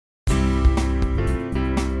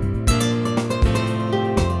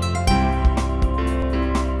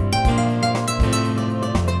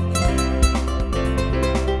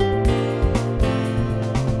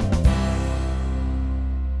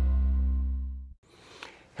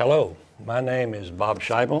Hello, my name is Bob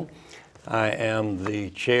Schaible. I am the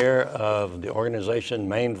chair of the organization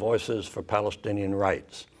Main Voices for Palestinian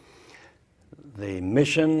Rights. The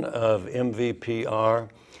mission of MVPR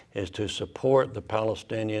is to support the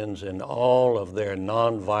Palestinians in all of their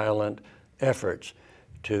nonviolent efforts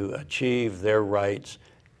to achieve their rights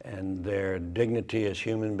and their dignity as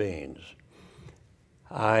human beings.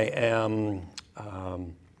 I am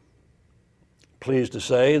pleased to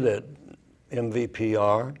say that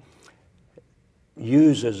MVPR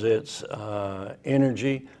uses its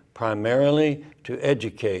energy primarily to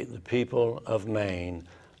educate the people of Maine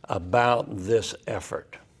about this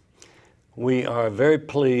effort. We are very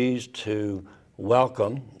pleased to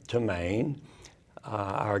welcome to Maine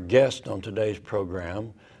our guest on today's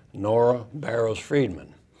program, Nora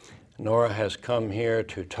Barrows-Friedman. Nora has come here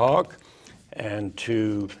to talk and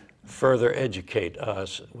to further educate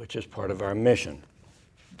us, which is part of our mission.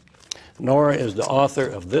 Nora is the author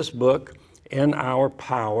of this book, In Our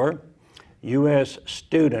Power, U.S.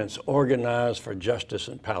 Students Organized for Justice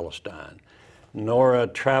in Palestine. Nora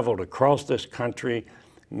traveled across this country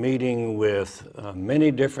meeting with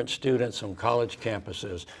many different students on college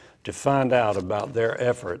campuses to find out about their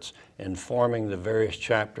efforts in forming the various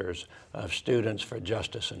chapters of Students for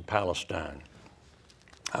Justice in Palestine.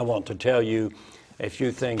 I want to tell you a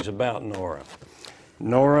few things about Nora.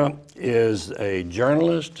 Nora is a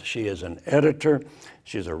journalist, she is an editor,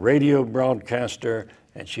 she's a radio broadcaster,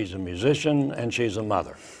 and she's a musician, and she's a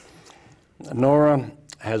mother. Nora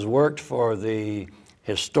has worked for the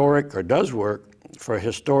historic, or does work for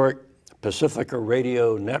historic Pacifica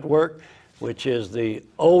Radio Network, which is the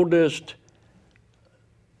oldest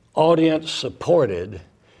audience-supported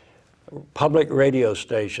public radio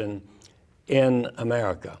station in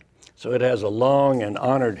America. So it has a long and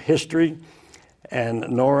honored history, and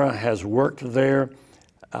Nora has worked there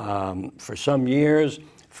for some years.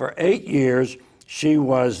 For 8 years, she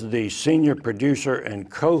was the senior producer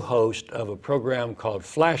and co-host of a program called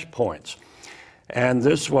Flashpoints. And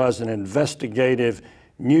this was an investigative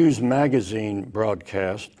news magazine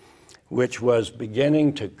broadcast which was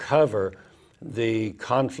beginning to cover the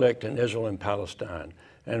conflict in Israel and Palestine.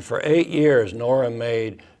 And for 8 years, Nora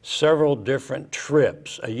made several different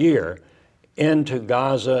trips a year into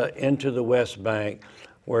Gaza, into the West Bank,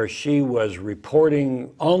 where she was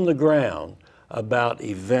reporting on the ground about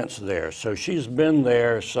events there. So she's been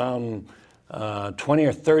there some 20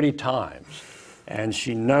 or 30 times, and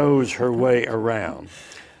she knows her way around.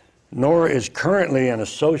 Nora is currently an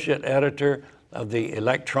associate editor of the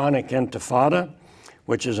Electronic Intifada,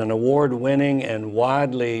 which is an award-winning and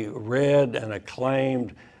widely read and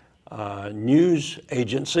acclaimed news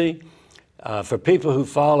agency. For people who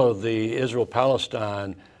follow the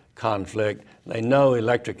Israel-Palestine conflict, they know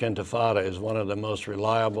Electric Intifada is one of the most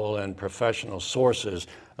reliable and professional sources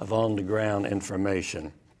of on-the-ground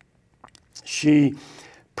information. She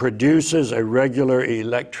produces a regular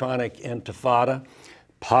Electronic Intifada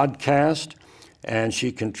podcast, and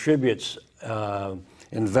she contributes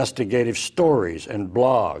investigative stories and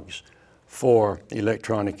blogs for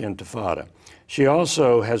Electronic Intifada. She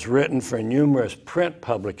also has written for numerous print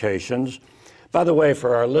publications. By the way,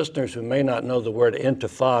 for our listeners who may not know the word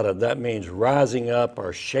intifada, that means rising up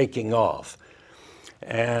or shaking off.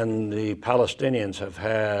 And the Palestinians have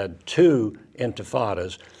had 2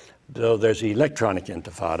 intifadas, though there's the Electronic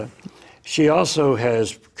Intifada. She also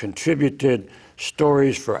has contributed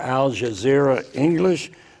stories for Al Jazeera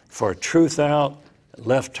English, for Truth Out,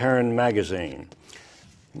 Left Turn magazine.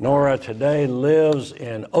 Nora today lives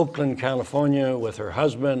in Oakland, California with her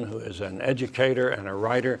husband, who is an educator and a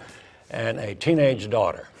writer, and a teenage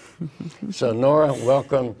daughter. So Nora,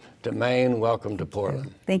 welcome to Maine, welcome to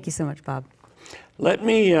Portland. Thank you so much, Bob. Let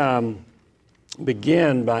me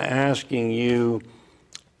begin by asking you,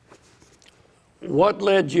 what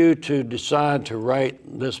led you to decide to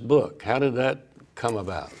write this book? How did that come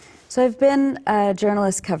about? So I've been a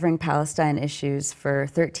journalist covering Palestine issues for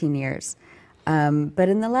 13 years. But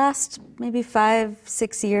in the last maybe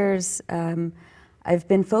 5-6 years, I've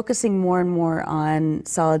been focusing more and more on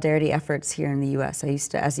solidarity efforts here in the U.S. I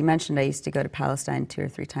used to, as you mentioned, I used to go to Palestine 2 or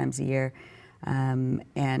 3 times a year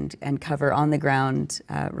and cover on-the-ground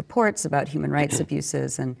reports about human rights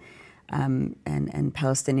abuses and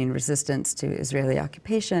Palestinian resistance to Israeli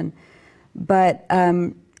occupation. But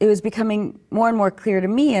it was becoming more and more clear to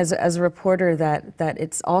me as a reporter that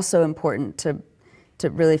it's also important to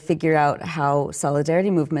really figure out how solidarity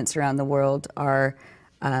movements around the world are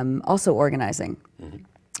also organizing. Mm-hmm.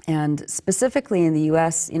 And specifically in the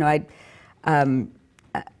U.S., I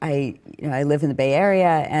live in the Bay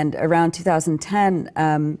Area, and around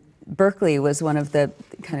 2010, Berkeley was one of the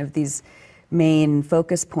kind of these main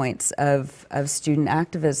focus points of student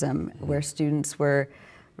activism, where students were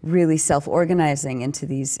really self-organizing into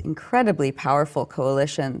these incredibly powerful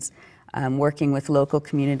coalitions, working with local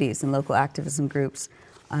communities and local activism groups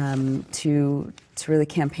to really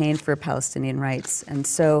campaign for Palestinian rights. And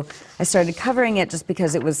so I started covering it just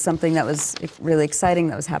because it was something that was really exciting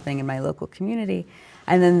that was happening in my local community.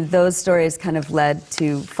 And then those stories kind of led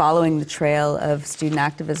to following the trail of student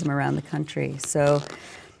activism around the country. So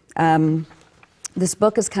this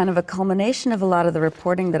book is kind of a culmination of a lot of the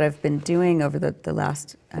reporting that I've been doing over the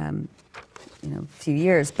last few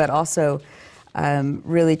years, but also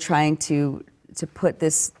really trying to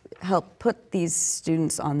help put these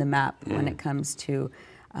students on the map when it comes to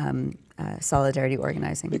solidarity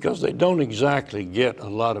organizing. Because they don't exactly get a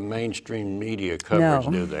lot of mainstream media coverage,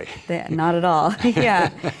 do they? Not at all.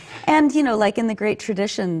 Yeah. And, like in the great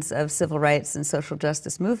traditions of civil rights and social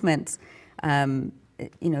justice movements,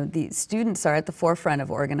 the students are at the forefront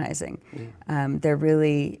of organizing. They're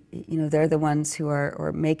really, they're the ones who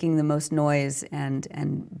are making the most noise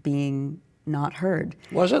and being not heard.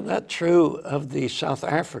 Wasn't that true of the South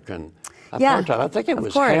African apartheid? Yeah, I think it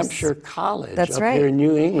was course. Hampshire College That's up right. here in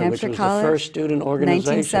New England, Hampshire which was College, the first student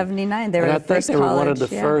organization. 1979, they were and the first college. I think they were one of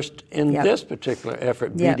the yeah. first in Yep. this particular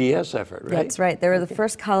effort, Yep. BDS effort, right? That's right. They were the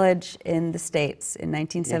first college in the States in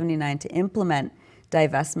 1979 to implement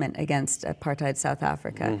divestment against apartheid South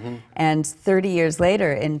Africa. And 30 years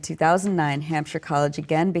later, in 2009, Hampshire College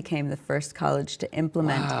again became the first college to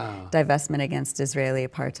implement divestment against Israeli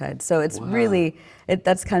apartheid. So it's really,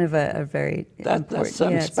 that's kind of a very important, that's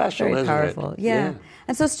something special, very isn't powerful. it? Yeah.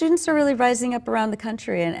 And so students are really rising up around the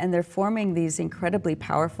country, and they're forming these incredibly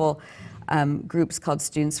powerful groups called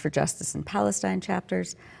Students for Justice in Palestine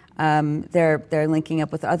chapters. They're linking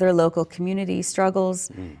up with other local community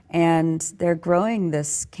struggles, and they're growing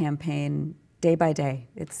this campaign day by day.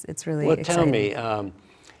 It's really exciting. Tell me,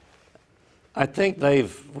 I think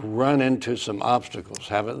they've run into some obstacles,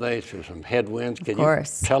 haven't they? Through some headwinds. Can you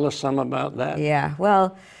tell us some about that? Yeah.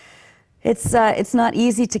 Well, it's not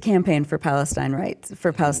easy to campaign for Palestinian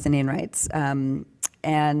rights.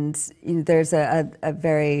 And there's a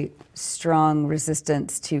very strong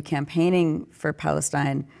resistance to campaigning for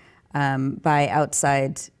Palestine by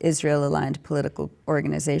outside Israel-aligned political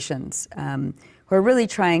organizations who are really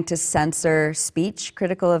trying to censor speech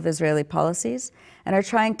critical of Israeli policies and are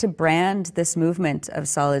trying to brand this movement of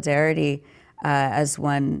solidarity as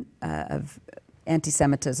one of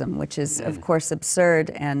anti-Semitism, which is, of course, absurd.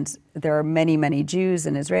 And there are many, many Jews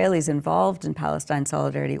and Israelis involved in Palestine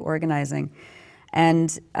solidarity organizing. And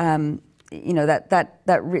that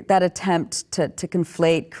attempt to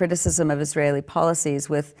conflate criticism of Israeli policies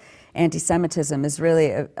with anti-Semitism is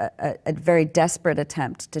really a very desperate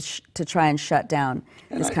attempt to try and shut down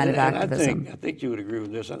this kind of activism. I think you would agree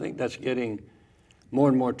with this. I think that's getting more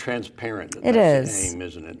and more transparent. That's the aim,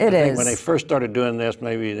 isn't it? It is. When they first started doing this,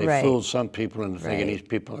 maybe they fooled some people into thinking these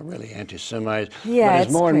people are really anti-Semites. Yeah, but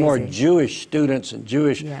as more and more Jewish students and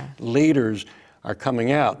Jewish leaders are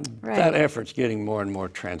coming out, that effort's getting more and more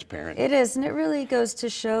transparent. It is, and it really goes to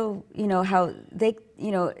show, how they,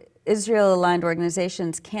 Israel-aligned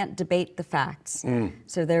organizations can't debate the facts.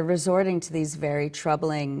 So they're resorting to these very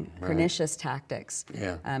troubling, pernicious tactics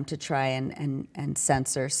to try and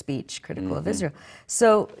censor speech critical of Israel.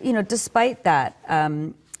 So, despite that,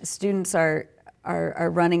 students are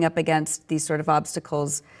running up against these sort of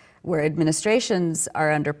obstacles where administrations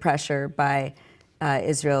are under pressure by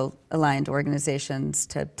Israel-aligned organizations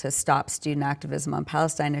to stop student activism on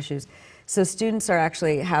Palestine issues. So students are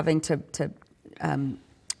actually having to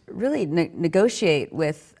really negotiate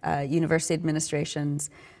with university administrations.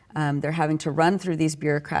 They're having to run through these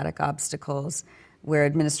bureaucratic obstacles where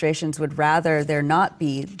administrations would rather there not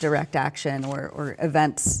be direct action or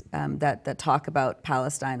events that talk about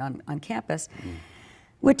Palestine on campus,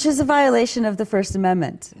 which is a violation of the First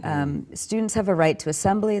Amendment. Students have a right to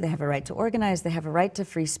assembly, they have a right to organize, they have a right to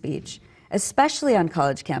free speech, especially on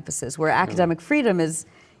college campuses where academic freedom is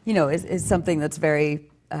something that's very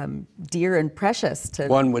dear and precious to.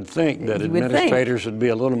 One would think that administrators would be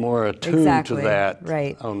a little more attuned to that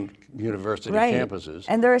on university campuses.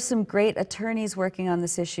 And there are some great attorneys working on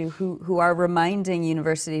this issue who are reminding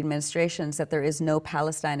university administrations that there is no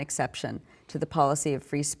Palestine exception to the policy of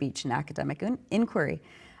free speech and academic inquiry.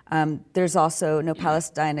 There's also no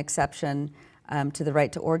Palestine exception to the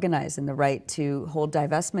right to organize and the right to hold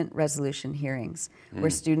divestment resolution hearings, where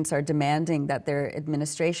students are demanding that their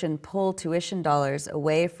administration pull tuition dollars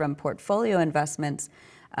away from portfolio investments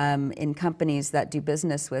in companies that do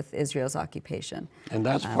business with Israel's occupation. And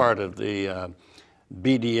that's part of the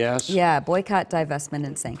BDS. Yeah, boycott, divestment,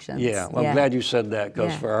 and sanctions. Yeah, well, I'm glad you said that,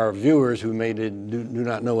 because for our viewers who do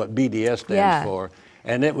not know what BDS stands for,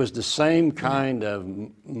 and it was the same kind of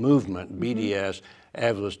movement, BDS,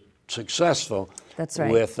 as was successful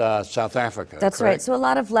with South Africa. That's correct? right. So a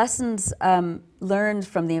lot of lessons learned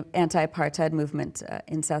from the anti-apartheid movement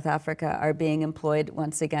in South Africa are being employed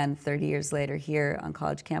once again 30 years later here on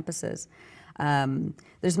college campuses.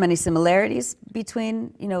 There's many similarities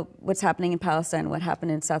between what's happening in Palestine and what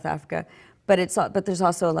happened in South Africa, but there's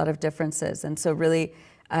also a lot of differences. And so really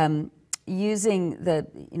using the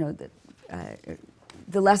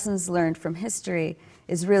lessons learned from history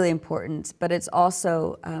is really important, but it's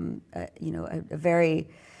also a very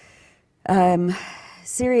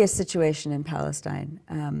serious situation in Palestine,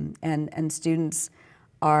 and students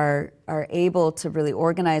are able to really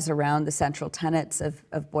organize around the central tenets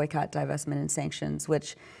of boycott, divestment, and sanctions,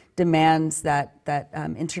 which demands that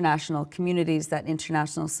international communities, that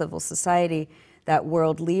international civil society, that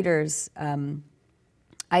world leaders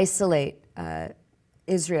isolate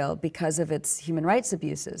Israel because of its human rights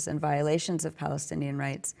abuses and violations of Palestinian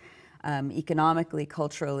rights, economically,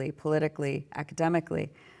 culturally, politically,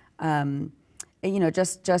 academically,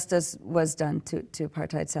 just as was done to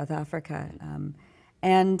apartheid South Africa.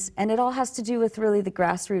 And it all has to do with really the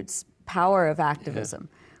grassroots power of activism,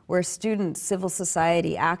 where students, civil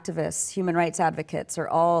society, activists, human rights advocates are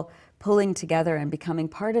all pulling together and becoming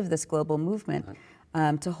part of this global movement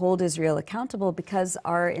to hold Israel accountable, because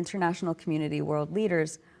our international community, world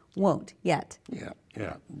leaders, won't yet.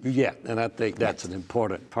 Yeah, and I think that's an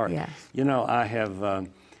important part. I have,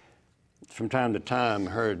 from time to time,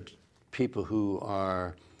 heard people who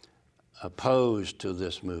are opposed to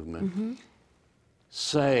this movement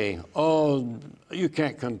say, oh, you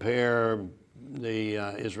can't compare the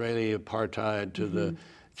Israeli apartheid to the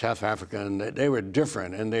South African. They were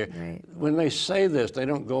different. And when they say this, they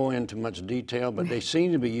don't go into much detail, but they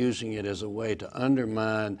seem to be using it as a way to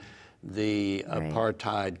undermine the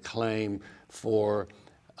apartheid claim for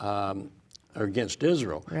or against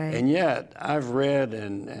Israel. And yet, I've read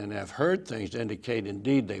and I've heard things to indicate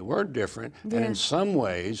indeed they were different, and in some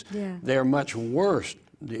ways, they're much worse.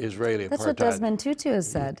 The Israeli apartheid. That's what Desmond Tutu has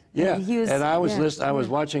said. And I was I was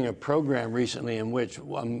watching a program recently in which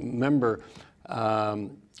a member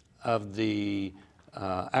of the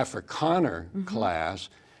Afrikaner class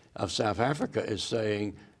of South Africa is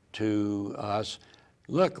saying to us,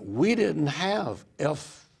 look, we didn't have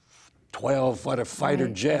F-12 fighter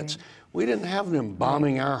jets. We didn't have them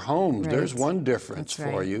bombing our homes. There's one difference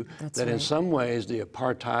for you, that in some ways the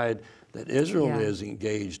apartheid that Israel is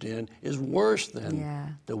engaged in is worse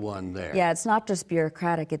than the one there. Yeah, it's not just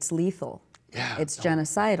bureaucratic, it's lethal. It's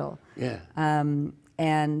genocidal.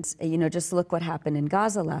 And just look what happened in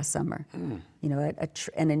Gaza last summer. An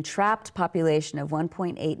entrapped population of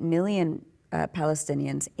 1.8 million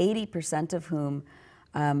Palestinians, 80% of whom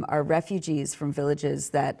are refugees from villages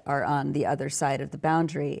that are on the other side of the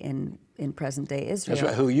boundary in present-day Israel. That's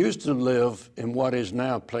right, who used to live in what is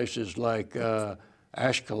now places like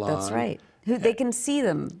Ashkelon. That's right. They can see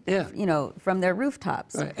them, from their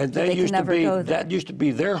rooftops. And they used to be, that used to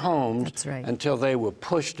be their homes until they were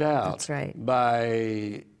pushed out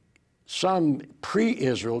by some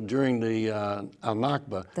pre-Israel during the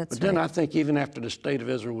Al-Nakba. But then I think even after the State of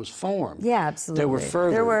Israel was formed, absolutely. There were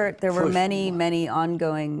further there were many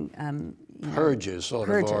ongoing purges,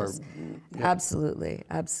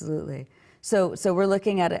 Absolutely. So we're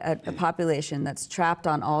looking at a population that's trapped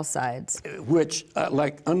on all sides. Which,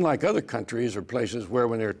 unlike other countries or places where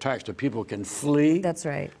when they're attacked, the people can flee. That's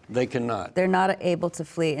right. They cannot. They're not able to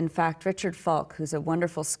flee. In fact, Richard Falk, who's a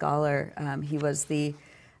wonderful scholar, he was the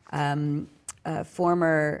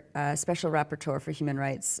former Special Rapporteur for Human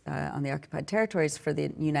Rights on the occupied territories for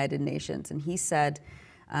the United Nations, and he said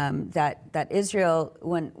that Israel,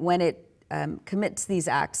 when it commits these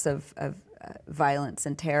acts of violence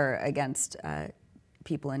and terror against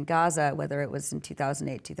people in Gaza, whether it was in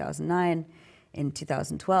 2008, 2009, in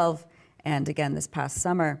 2012, and again this past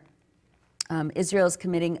summer, Israel is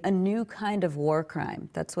committing a new kind of war crime.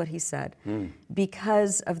 That's what he said,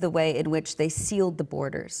 because of the way in which they sealed the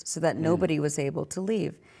borders so that nobody was able to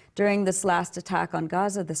leave. During this last attack on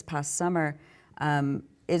Gaza this past summer,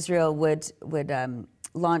 Israel would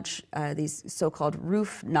launch these so-called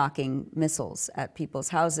roof-knocking missiles at people's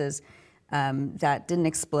houses that didn't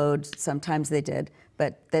explode. Sometimes they did,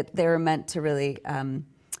 but that they were meant to really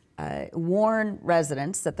warn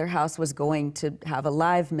residents that their house was going to have a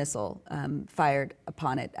live missile fired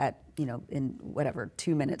upon it at, in whatever,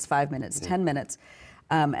 2 minutes, 5 minutes, 10 minutes,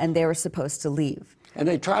 and they were supposed to leave. And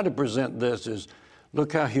they try to present this as,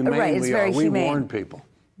 look how humane we are. We warn people.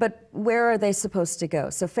 But where are they supposed to go?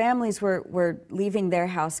 So families were leaving their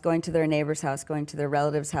house, going to their neighbor's house, going to their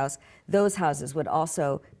relative's house. Those houses would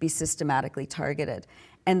also be systematically targeted.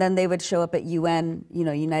 And then they would show up at UN,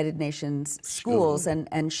 United Nations schools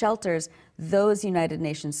and shelters. Those United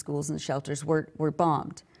Nations schools and shelters were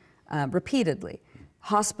bombed repeatedly.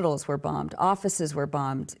 Hospitals were bombed, offices were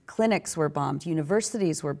bombed, clinics were bombed,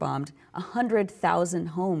 universities were bombed, 100,000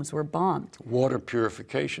 homes were bombed. Water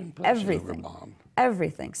purification places were bombed.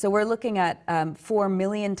 Everything. So we're looking at 4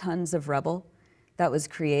 million tons of rubble that was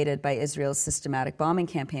created by Israel's systematic bombing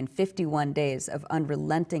campaign, 51 days of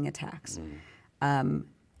unrelenting attacks. And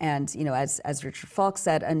as Richard Falk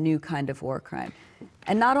said, a new kind of war crime.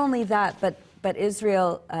 And not only that, but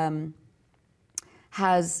Israel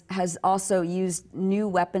has also used new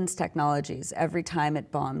weapons technologies every time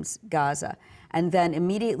it bombs Gaza. And then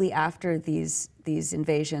immediately after these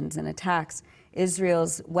invasions and attacks,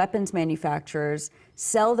 Israel's weapons manufacturers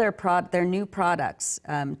sell their new products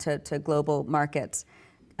to global markets,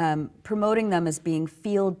 promoting them as being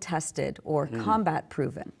field tested or combat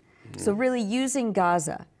proven. So really using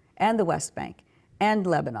Gaza and the West Bank and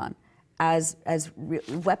Lebanon as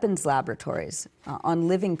weapons laboratories on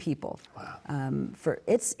living people. Wow.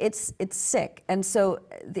 It's sick. And so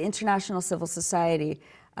the international civil society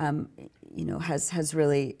has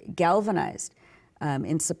really galvanized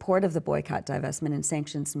in support of the boycott, divestment, and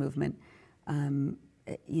sanctions movement,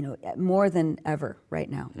 more than ever right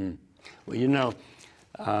now. Well,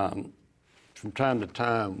 from time to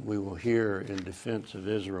time, we will hear in defense of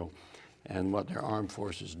Israel and what their armed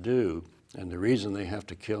forces do, and the reason they have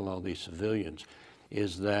to kill all these civilians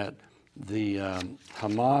is that the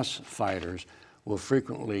Hamas fighters will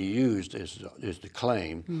frequently use, is the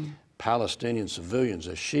claim, Palestinian civilians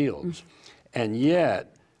as shields. And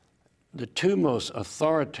yet, the two most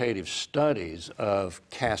authoritative studies of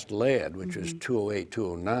cast lead, which was 208,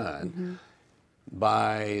 209,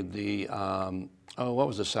 by the, what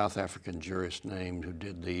was the South African jurist named who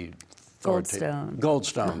did the Goldstone.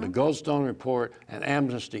 The Goldstone report and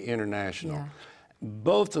Amnesty International. Yeah.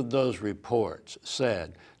 Both of those reports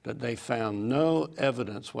said that they found no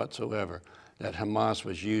evidence whatsoever that Hamas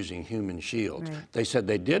was using human shields. Right. They said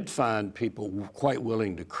they did find people quite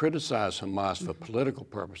willing to criticize Hamas for political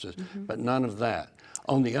purposes, but none of that.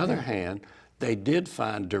 On the other hand, they did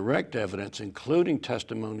find direct evidence, including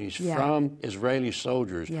testimonies from Israeli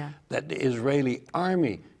soldiers, that the Israeli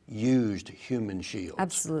army used human shields.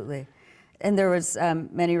 Absolutely. And there was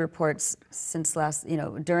many reports since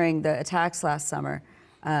during the attacks last summer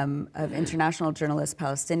of international journalists,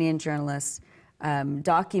 Palestinian journalists,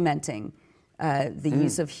 documenting the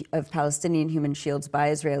use of Palestinian human shields by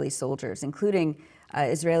Israeli soldiers, including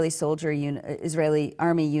Israeli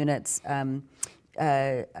army units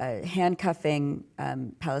handcuffing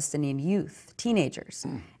Palestinian youth, teenagers,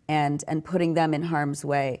 and putting them in harm's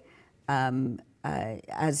way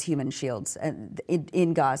as human shields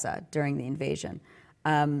in Gaza during the invasion.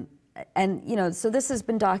 So this has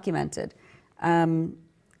been documented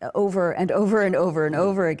over and over and over and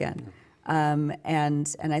over again. And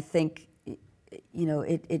I think,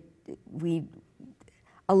 we,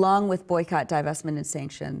 along with boycott, divestment, and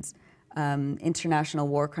sanctions, international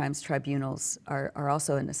war crimes tribunals are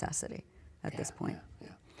also a necessity at this point.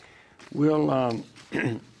 Will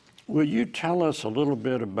you tell us a little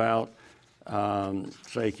bit about, can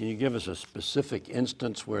you give us a specific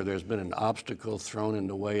instance where there's been an obstacle thrown in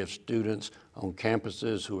the way of students on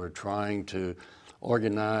campuses who are trying to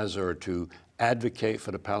organize or to advocate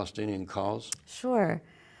for the Palestinian cause? Sure.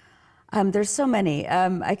 There's so many.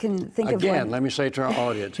 I can think of one. Again, let me say to our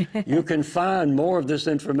audience, you can find more of this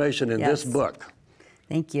information in this book.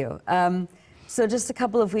 Thank you. So just a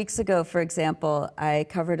couple of weeks ago, for example, I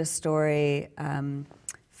covered a story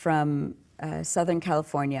from Southern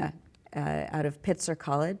California out of Pitzer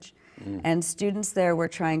College. And students there were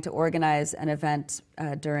trying to organize an event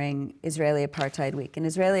during Israeli Apartheid Week. And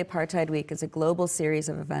Israeli Apartheid Week is a global series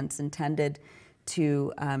of events intended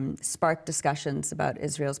to spark discussions about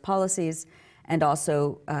Israel's policies and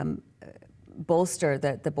also bolster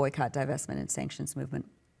the boycott, divestment, and sanctions movement.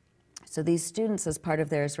 So these students, as part of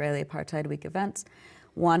their Israeli Apartheid Week events,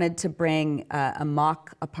 wanted to bring a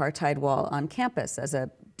mock apartheid wall on campus as a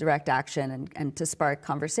direct action and to spark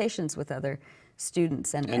conversations with other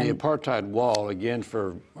students. And the apartheid wall, again,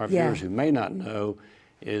 for our viewers who may not know,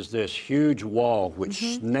 is this huge wall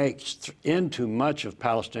which snakes into much of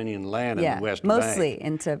Palestinian land in the West Bank. Mostly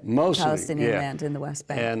into Palestinian land in the West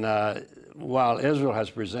Bank. And while Israel has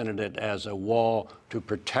presented it as a wall to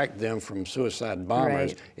protect them from suicide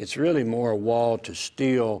bombers, it's really more a wall to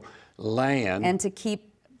steal land. And to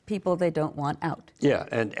keep people they don't want out. Yeah,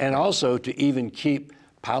 and also to even keep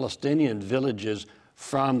Palestinian villages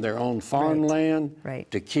from their own farmland Right.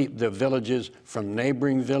 to keep the villages from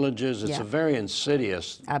neighboring villages. It's Yeah. a very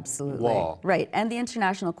insidious Absolutely. wall. Right. And the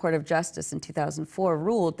International Court of Justice in 2004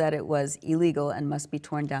 ruled that it was illegal and must be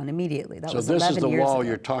torn down immediately. That So was this 11 is the years wall ago.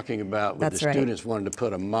 you're talking about with That's the right. students wanting to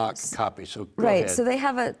put a mock copy. So go Right. ahead. So they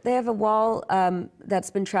have a wall that's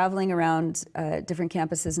been traveling around different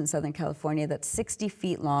campuses in Southern California that's 60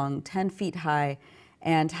 feet long, 10 feet high,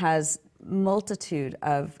 and has multitude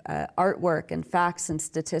of artwork and facts and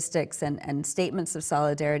statistics and statements of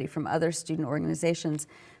solidarity from other student organizations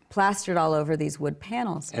plastered all over these wood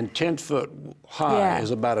panels. And 10 foot high Yeah.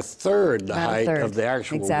 is about a third the About a height third. of the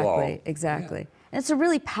actual exactly, wall. Exactly. And it's a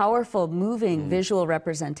really powerful, moving visual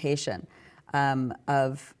representation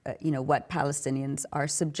of what Palestinians are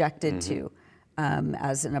subjected to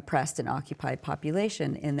as an oppressed and occupied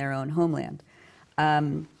population in their own homeland.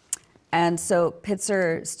 And so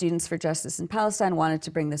Pitzer Students for Justice in Palestine wanted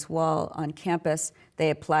to bring this wall on campus. They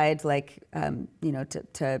applied, to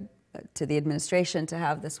the administration to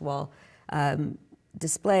have this wall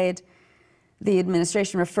displayed. The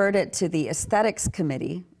administration referred it to the Aesthetics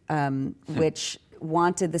Committee, which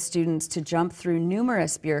wanted the students to jump through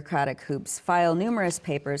numerous bureaucratic hoops, file numerous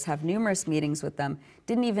papers, have numerous meetings with them,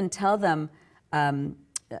 didn't even tell them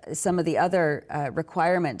some of the other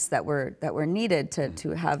requirements that were needed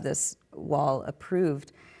to have this wall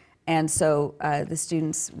approved. And so the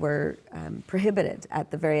students were prohibited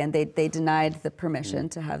at the very end. They denied the permission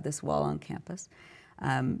to have this wall on campus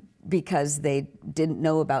because they didn't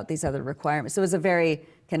know about these other requirements. So it was a very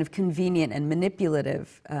kind of convenient and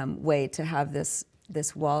manipulative way to have this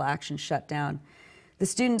wall action shut down. The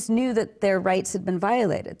students knew that their rights had been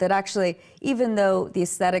violated, that actually, even though the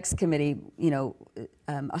Aesthetics Committee,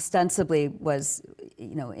 ostensibly was,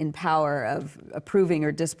 in power of approving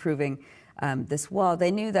or disproving this wall, they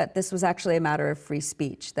knew that this was actually a matter of free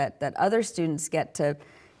speech, that other students get to,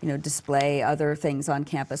 display other things on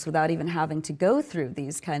campus without even having to go through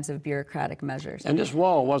these kinds of bureaucratic measures. And this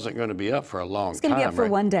wall wasn't going to be up for a long time. It's going to be up for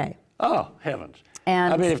right? one day. Oh, heavens.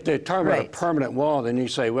 And I mean, if they're talking about a right. permanent wall, then you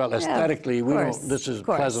say, well, aesthetically, Yeah, we course, don't, this is of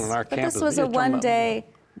course. pleasant on our But campus. this was a one-day,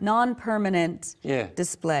 non-permanent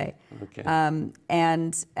display. Okay.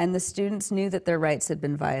 And the students knew that their rights had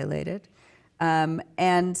been violated.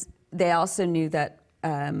 And they also knew that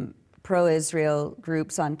pro-Israel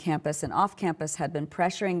groups on campus and off campus had been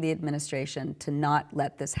pressuring the administration to not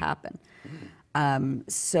let this happen.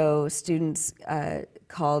 So students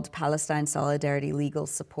called Palestine Solidarity Legal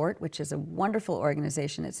Support, which is a wonderful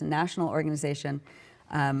organization. It's a national organization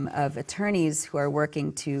of attorneys who are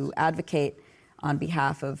working to advocate on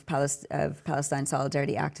behalf of Palestine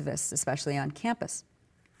Solidarity activists, especially on campus.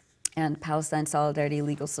 And Palestine Solidarity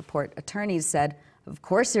Legal Support attorneys said, of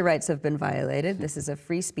course your rights have been violated. This is a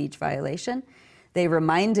free speech violation. They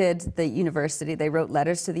reminded the university, they wrote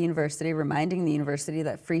letters to the university reminding the university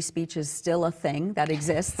that free speech is still a thing that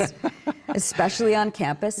exists, especially on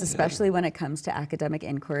campus, especially when it comes to academic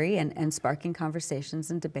inquiry and sparking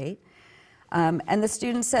conversations and debate. And the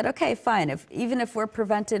students said, okay, fine, even if we're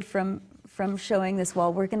prevented from showing this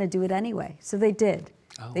wall, we're going to do it anyway. So they did.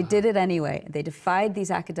 Oh, they wow. did it anyway. They defied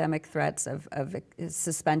these academic threats of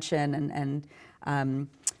suspension and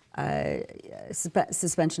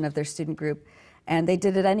suspension of their student group. And they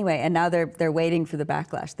did it anyway, and now they're waiting for the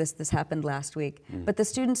backlash. This happened last week. But the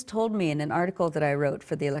students told me in an article that I wrote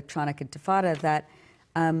for the Electronic Intifada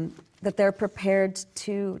that they're prepared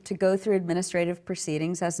to go through administrative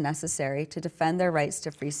proceedings as necessary to defend their rights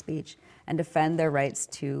to free speech and defend their rights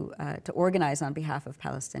to organize on behalf of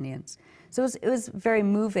Palestinians. So it was very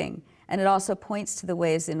moving, and it also points to the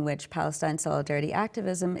ways in which Palestine solidarity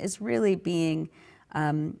activism is really being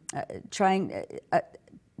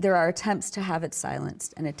there are attempts to have it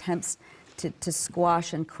silenced and attempts to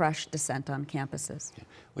squash and crush dissent on campuses.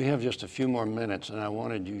 We have just a few more minutes, and I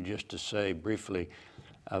wanted you just to say briefly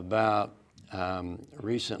about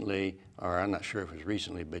recently, or I'm not sure if it was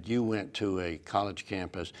recently, but you went to a college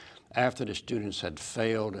campus after the students had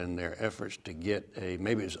failed in their efforts to get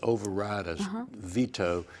maybe it was override a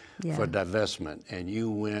veto for divestment, and you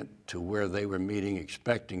went to where they were meeting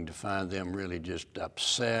expecting to find them really just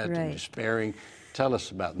upset and despairing. Tell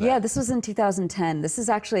us about that. Yeah, this was in 2010. This is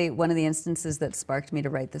actually one of the instances that sparked me to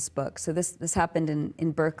write this book. So this happened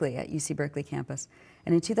in Berkeley, at UC Berkeley campus.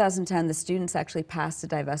 And in 2010, the students actually passed a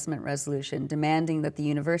divestment resolution demanding that the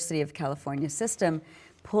University of California system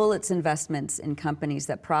pull its investments in companies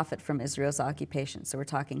that profit from Israel's occupation. So we're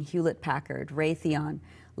talking Hewlett-Packard, Raytheon,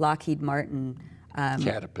 Lockheed Martin,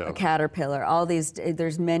 Caterpillar, all these,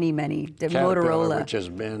 there's many, Caterpillar, Motorola. which has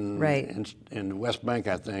been in the West Bank,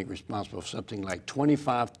 I think, responsible for something like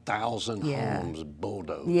 25,000 homes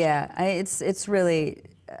bulldozed. Yeah, it's really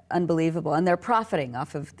unbelievable. And they're profiting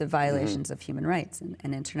off of the violations of human rights and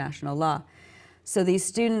international law. So these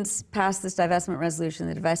students passed this divestment resolution.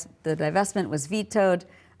 The divestment was vetoed,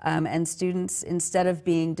 and students, instead of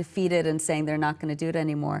being defeated and saying they're not going to do it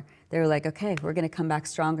anymore, they were like, okay, we're going to come back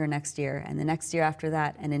stronger next year, and the next year after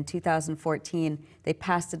that. And in 2014, they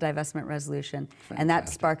passed a divestment resolution, and that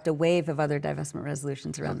sparked a wave of other divestment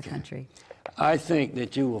resolutions around the country. I think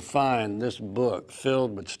that you will find this book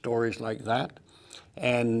filled with stories like that,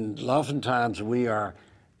 and oftentimes we are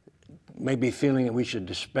maybe feeling that we should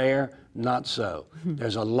despair. Not so.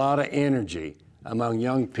 There's a lot of energy among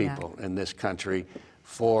young people in this country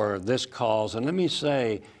for this cause. And let me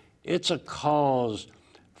say, it's a cause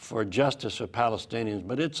for justice for Palestinians,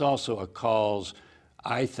 but it's also a cause,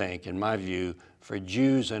 I think, in my view, for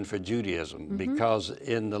Jews and for Judaism, because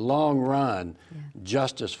in the long run,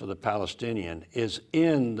 justice for the Palestinian is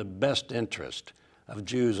in the best interest of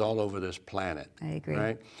Jews all over this planet. I agree.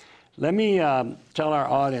 Right? Let me tell our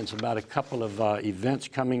audience about a couple of events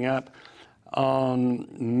coming up. On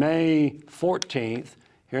May 14th,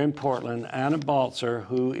 here in Portland, Anna Baltzer,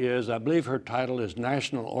 who is, I believe her title is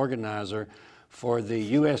National Organizer for the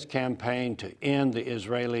U.S. campaign to end the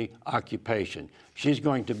Israeli occupation. She's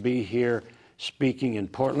going to be here speaking in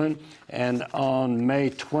Portland. And on May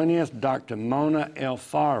 20th, Dr. Mona El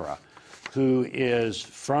Farah, who is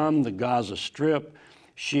from the Gaza Strip.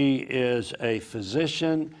 She is a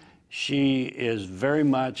physician. She is very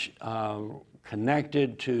much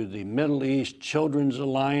connected to the Middle East Children's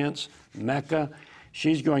Alliance, Mecca.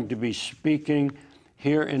 She's going to be speaking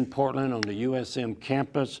here in Portland on the USM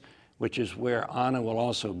campus, which is where Anna will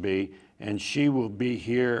also be, and she will be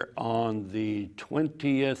here on the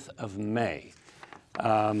 20th of May.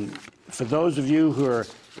 For those of you who are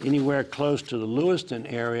anywhere close to the Lewiston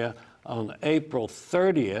area, on April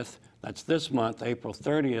 30th, that's this month, April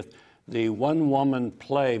 30th, the one-woman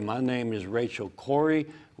play, My Name is Rachel Corey,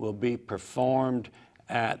 will be performed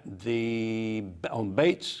on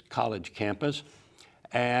Bates College campus.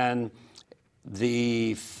 And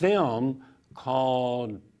the film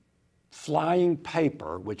called Flying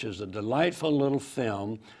Paper, which is a delightful little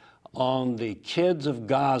film on the kids of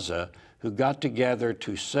Gaza who got together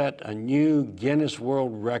to set a new Guinness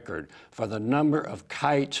World Record for the number of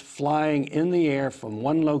kites flying in the air from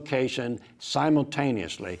one location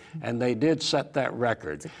simultaneously, and they did set that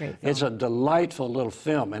record. It's a great film. It's a delightful little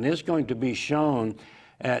film, and it's going to be shown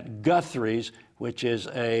at Guthrie's, which is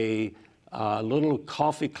a little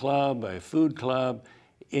coffee club, a food club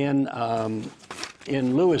in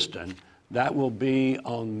Lewiston. That will be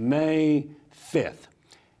on May 5th.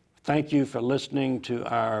 Thank you for listening to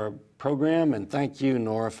our program, and thank you,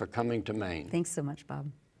 Nora, for coming to Maine. Thanks so much,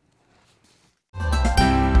 Bob.